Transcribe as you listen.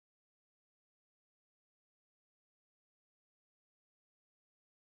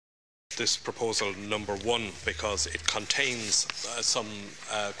this proposal number one because it contains some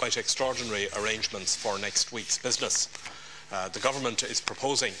quite extraordinary arrangements for next week's business. The government is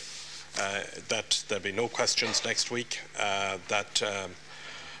proposing that there be no questions next week, that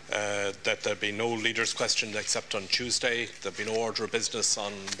there be no leaders' questions except on Tuesday, there be no order of business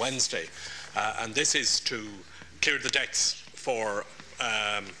on Wednesday, and this is to clear the decks for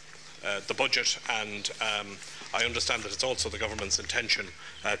the budget, and I understand that it's also the government's intention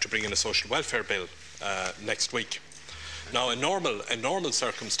to bring in a social welfare bill next week. Now, in normal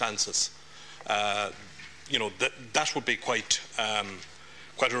circumstances, you know, that would be quite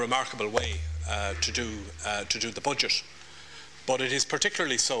a remarkable way to do the budget. But it is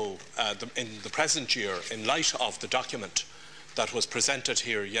particularly so in the present year, in light of the document that was presented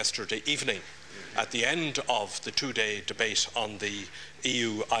here yesterday evening at the end of the two-day debate on the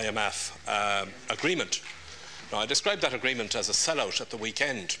EU-IMF agreement. Now, I described that agreement as a sellout at the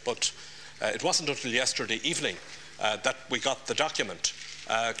weekend, but it wasn't until yesterday evening that we got the document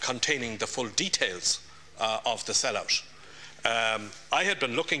containing the full details of the sellout. I had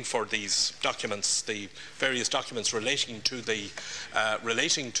been looking for these documents, the various documents relating to the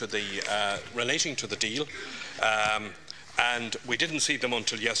deal, and we didn't see them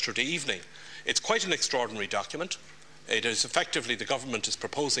until yesterday evening. It's quite an extraordinary document. It is effectively, the government is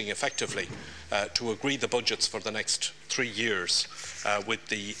proposing effectively to agree the budgets for the next 3 years with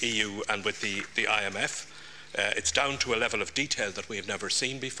the EU and with the IMF. It's down to a level of detail that we have never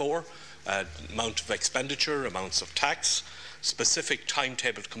seen before. Amount of expenditure, amounts of tax, specific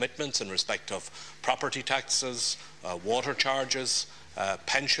timetabled commitments in respect of property taxes, water charges,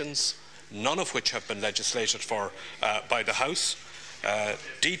 pensions, none of which have been legislated for by the House.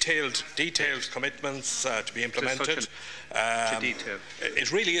 Detailed commitments to be implemented.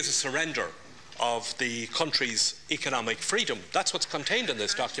 It really is a surrender of the country's economic freedom. That's what's contained in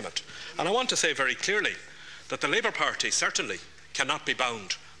this document. And I want to say very clearly that the Labour Party certainly cannot be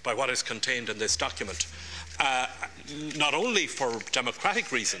bound by what is contained in this document. Not only for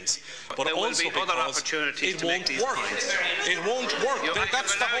democratic reasons, but also because it won't work. It won't work.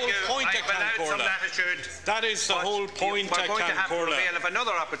 That's the whole point at Cancorla. That is the whole point at Cancorla. Of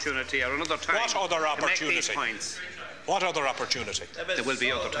another opportunity or another time. What other opportunity? To make these points. What other opportunity? There will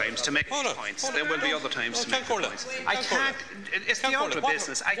be other times to make these points. There will be other times to make the points. I can't. It's the order of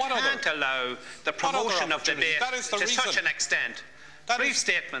business. I can't allow the promotion of debate to such an extent. Brief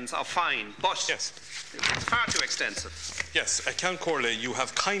statements are fine, but yes, it's far too extensive. Yes, at Cancorla, you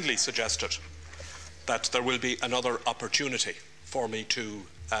have kindly suggested that there will be another opportunity for me to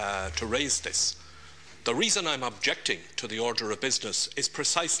raise this. The reason I'm objecting to the order of business is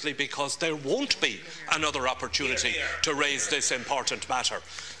precisely because there won't be another opportunity to raise this important matter.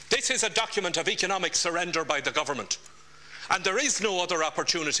 This is a document of economic surrender by the government. And there is no other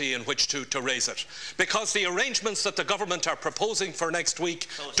opportunity in which to raise it, because the arrangements that the government are proposing for next week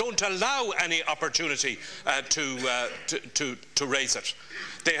don't allow any opportunity to raise it.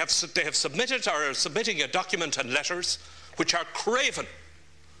 They have submitted or are submitting a document and letters which are craven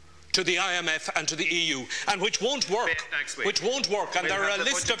to the IMF and to the EU, and which won't work. And there are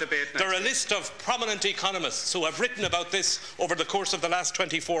a list of prominent economists who have written about this over the course of the last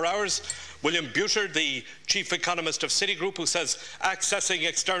 24 hours. William Buter, the chief economist of Citigroup, who says accessing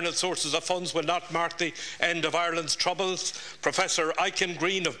external sources of funds will not mark the end of Ireland's troubles. Professor Aiken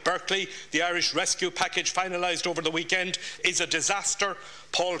Green of Berkeley, the Irish rescue package finalised over the weekend is a disaster.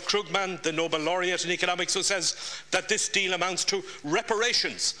 Paul Krugman, the Nobel laureate in economics, who says that this deal amounts to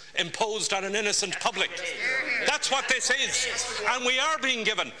reparations imposed on an innocent public. That's what this is, and we are being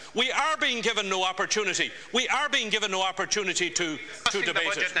given no opportunity. We are being given no opportunity to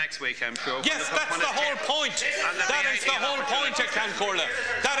debate it. Next week, I'm sure. Yes, that's the whole point. That is the whole point at Cancorla.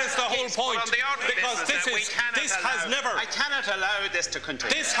 That is the whole point, because this has never. I cannot allow this to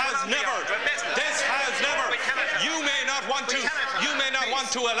continue. This has never. You may not want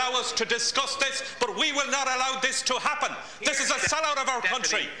to allow us to discuss this, but we will not allow this to happen. This is a sellout of our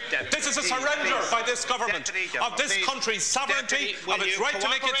country. This is a surrender by this government of this country's sovereignty, of its right to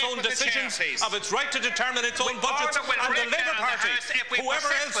make its own decisions, of its right to determine its own budgets, and the Labour Party, whoever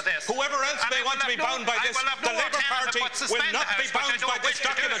else may want to be bound by this, the Labour Party will not be bound by this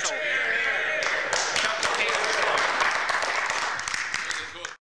document.